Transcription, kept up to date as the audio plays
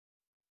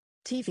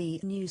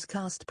TV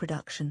newscast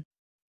production.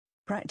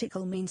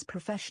 Practical means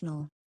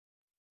professional.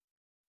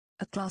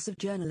 A class of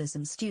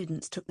journalism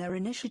students took their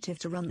initiative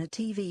to run a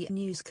TV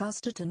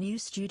newscast at a new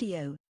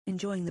studio,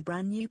 enjoying the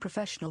brand new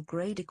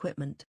professional-grade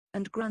equipment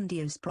and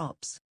grandiose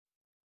props.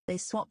 They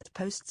swapped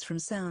posts from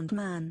sound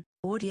man,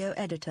 audio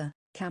editor,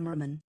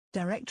 cameraman,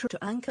 director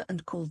to anchor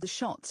and called the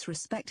shots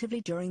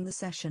respectively during the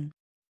session.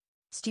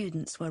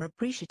 Students were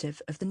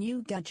appreciative of the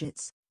new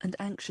gadgets, and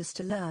anxious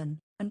to learn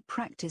and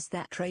practice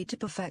that trade to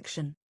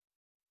perfection.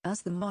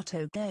 As the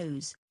motto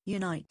goes,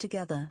 unite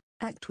together,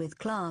 act with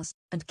class,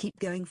 and keep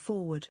going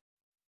forward.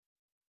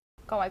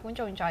 各位觀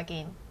眾再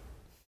見。